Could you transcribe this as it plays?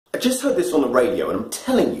just heard this on the radio, and I'm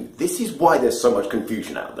telling you, this is why there's so much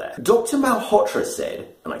confusion out there. Dr. Malhotra said,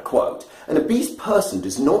 and I quote, "An obese person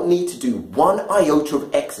does not need to do one iota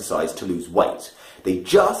of exercise to lose weight. They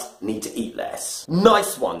just need to eat less."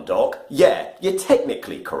 Nice one, Doc. Yeah, you're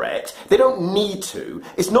technically correct. They don't need to.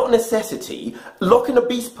 It's not a necessity. Lock an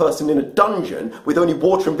obese person in a dungeon with only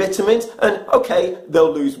water and vitamins, and okay,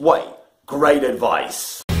 they'll lose weight. Great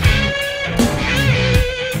advice.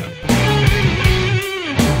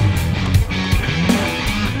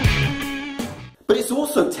 But it's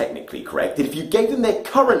also technically correct that if you gave them their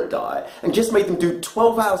current diet and just made them do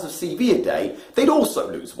 12 hours of CV a day, they'd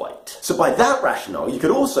also lose weight. So by that rationale, you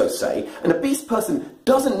could also say an obese person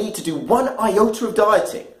doesn't need to do one iota of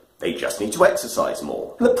dieting. They just need to exercise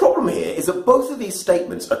more. And the problem here is that both of these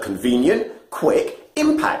statements are convenient, quick,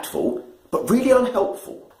 impactful, but really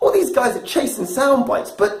unhelpful. All these guys are chasing sound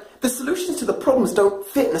bites, but the solutions to the problems don't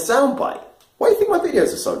fit in a sound bite. Why do you think my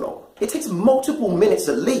videos are so long? It takes multiple minutes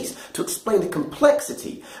at least to explain the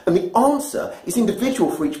complexity, and the answer is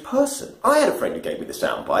individual for each person. I had a friend who gave me the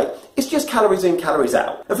soundbite. It's just calories in, calories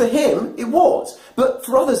out. And for him, it was. But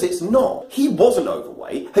for others, it's not. He wasn't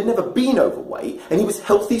overweight, had never been overweight, and he was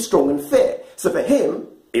healthy, strong, and fit. So for him,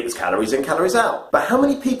 it was calories in, calories out. But how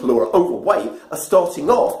many people who are overweight are starting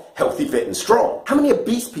off healthy, fit, and strong? How many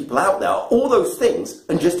obese people out there are all those things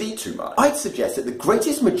and just eat too much? I'd suggest that the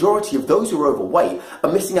greatest majority of those who are overweight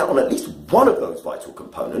are missing out on at least one of those vital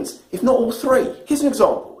components, if not all three. Here's an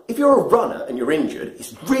example. If you're a runner and you're injured,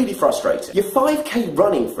 it's really frustrating. Your 5K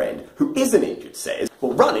running friend who isn't injured says,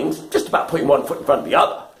 well, running's just about putting one foot in front of the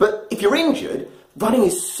other. But if you're injured, running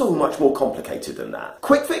is so much more complicated than that.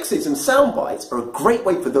 Quick fixes and sound bites are a great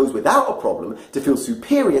way for those without a problem to feel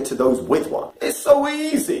superior to those with one. It's so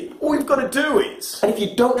easy. All you've got to do is. And if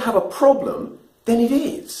you don't have a problem, then it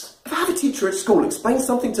is. If I have a teacher at school explain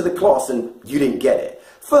something to the class and you didn't get it,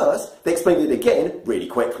 first they explain it again really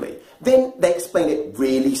quickly. Then they explain it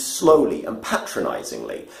really slowly and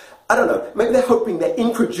patronisingly. I don't know, maybe they're hoping their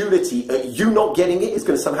incredulity at you not getting it is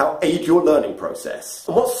going to somehow aid your learning process.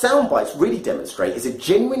 And what sound bites really demonstrate is a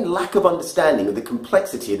genuine lack of understanding of the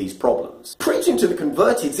complexity of these problems. Preaching to the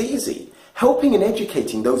converted's easy. Helping and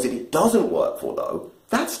educating those that it doesn't work for, though,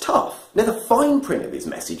 that's tough. Now, the fine print of his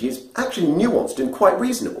message is actually nuanced and quite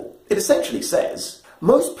reasonable. It essentially says,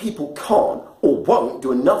 most people can't or won't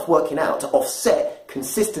do enough working out to offset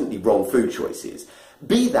consistently wrong food choices.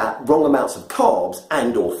 Be that wrong amounts of carbs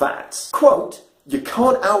and or fats. Quote, you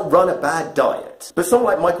can't outrun a bad diet. But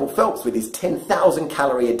someone like Michael Phelps with his 10,000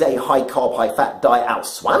 calorie a day high carb, high fat diet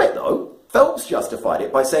outswam it though. Phelps justified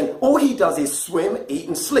it by saying all he does is swim, eat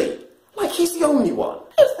and sleep. Like he's the only one.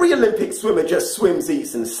 Every Olympic swimmer just swims,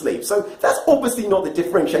 eats and sleeps, so that's obviously not the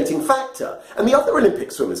differentiating factor. And the other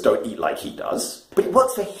Olympic swimmers don't eat like he does. But it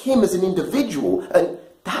works for him as an individual, and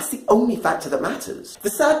that's the only factor that matters. The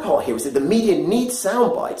sad part here is that the media needs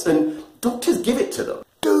sound bites and doctors give it to them.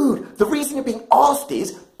 Dude, the reason you're being asked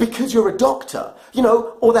is because you're a doctor. You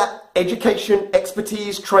know, all that education,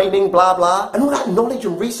 expertise, training, blah blah, and all that knowledge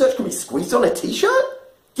and research can be squeezed on a t-shirt?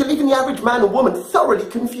 You're leaving the average man and woman thoroughly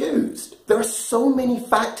confused. There are so many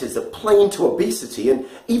factors that play into obesity and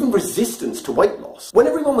even resistance to weight loss. When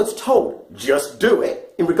everyone was told, just do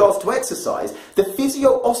it, in regards to exercise, the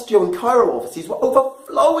physio, osteo and chiro offices were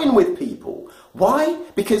overflowing with people. Why?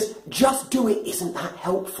 Because just do it isn't that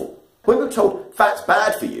helpful. When we were told fat's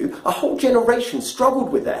bad for you, a whole generation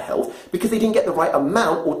struggled with their health because they didn't get the right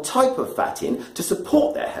amount or type of fat in to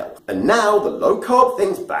support their health. And now the low carb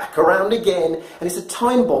thing's back around again, and it's a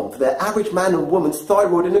time bomb for their average man and woman's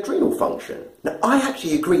thyroid and adrenal function. Now, I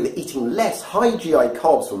actually agree that eating less high GI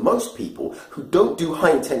carbs for most people who don't do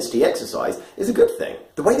high intensity exercise is a good thing.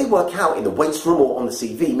 The way they work out in the weights room or on the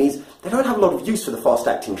CV means they don't have a lot of use for the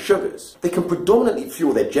fast-acting sugars. They can predominantly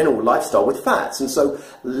fuel their general lifestyle with fats, and so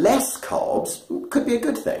less carbs could be a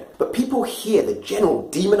good thing. But people hear the general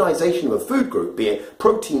demonization of a food group, be it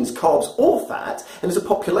proteins, carbs or fat, and as a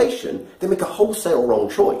population, they make a wholesale wrong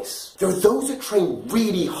choice. There are those that train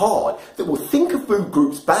really hard that will think a food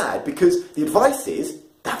group's bad because the advice is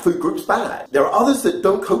that food group's bad. There are others that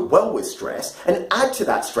don't cope well with stress and add to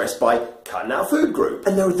that stress by cutting out food group.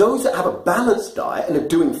 And there are those that have a balanced diet and are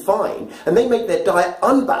doing fine, and they make their diet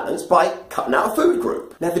unbalanced by cutting out a food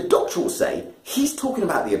group. Now the doctor will say he's talking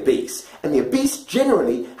about the obese, and the obese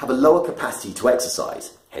generally have a lower capacity to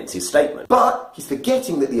exercise, hence his statement. But he's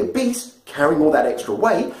forgetting that the obese, carrying all that extra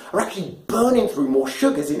weight, are actually burning through more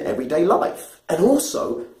sugars in everyday life. And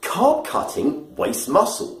also, carb cutting wastes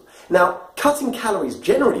muscle. Now, cutting calories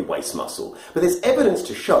generally wastes muscle, but there's evidence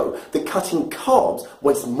to show that cutting carbs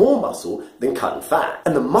wastes more muscle than cutting fat.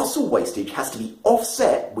 And the muscle wastage has to be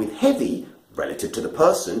offset with heavy, relative to the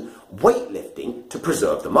person weightlifting to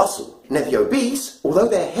preserve the muscle. Now the obese, although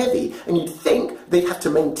they're heavy and you'd think they'd have to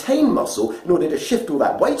maintain muscle in order to shift all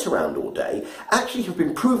that weight around all day, actually have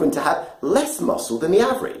been proven to have less muscle than the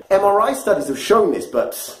average. MRI studies have shown this,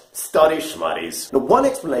 but study schmuddies. Now one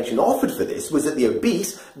explanation offered for this was that the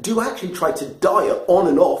obese do actually try to diet on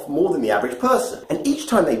and off more than the average person, and each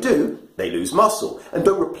time they do, they lose muscle and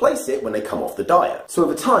don't replace it when they come off the diet. So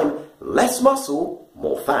over time, less muscle,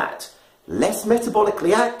 more fat. Less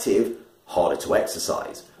metabolically active, harder to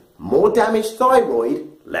exercise. More damaged thyroid,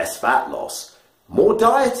 less fat loss. More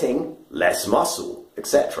dieting, less muscle,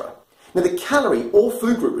 etc. Now the calorie or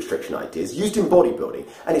food group restriction idea is used in bodybuilding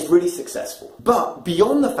and it's really successful. But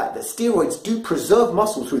beyond the fact that steroids do preserve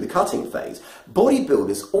muscle through the cutting phase,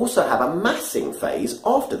 bodybuilders also have a massing phase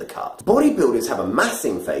after the cut. Bodybuilders have a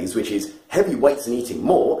massing phase, which is heavy weights and eating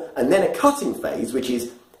more, and then a cutting phase, which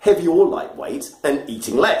is heavy or lightweight and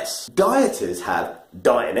eating less. Dieters have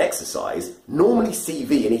diet and exercise, normally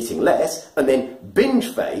CV and eating less, and then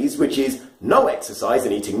binge phase, which is no exercise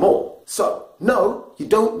and eating more. So, no, you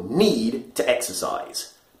don't need to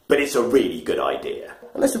exercise, but it's a really good idea.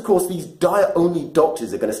 Unless, of course, these diet-only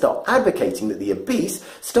doctors are going to start advocating that the obese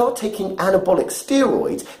start taking anabolic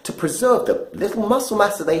steroids to preserve the little muscle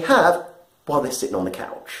mass that they have while they're sitting on the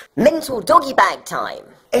couch. Mental doggy bag time.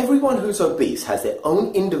 Everyone who's obese has their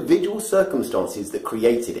own individual circumstances that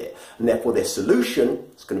created it, and therefore their solution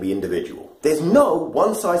is going to be individual. There's no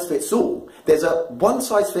one-size-fits-all. There's a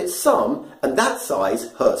one-size-fits-some, and that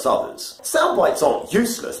size hurts others. Sound bites aren't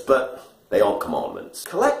useless, but they aren't commandments.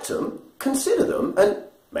 Collect them, consider them, and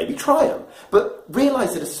maybe try them. But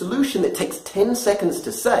realise that a solution that takes 10 seconds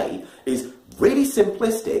to say is really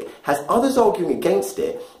simplistic, has others arguing against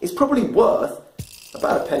it, is probably worth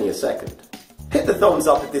about a penny a second. Hit the thumbs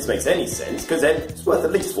up if this makes any sense, because then it's worth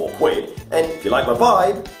at least £4. And if you like my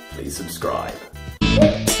vibe, please subscribe.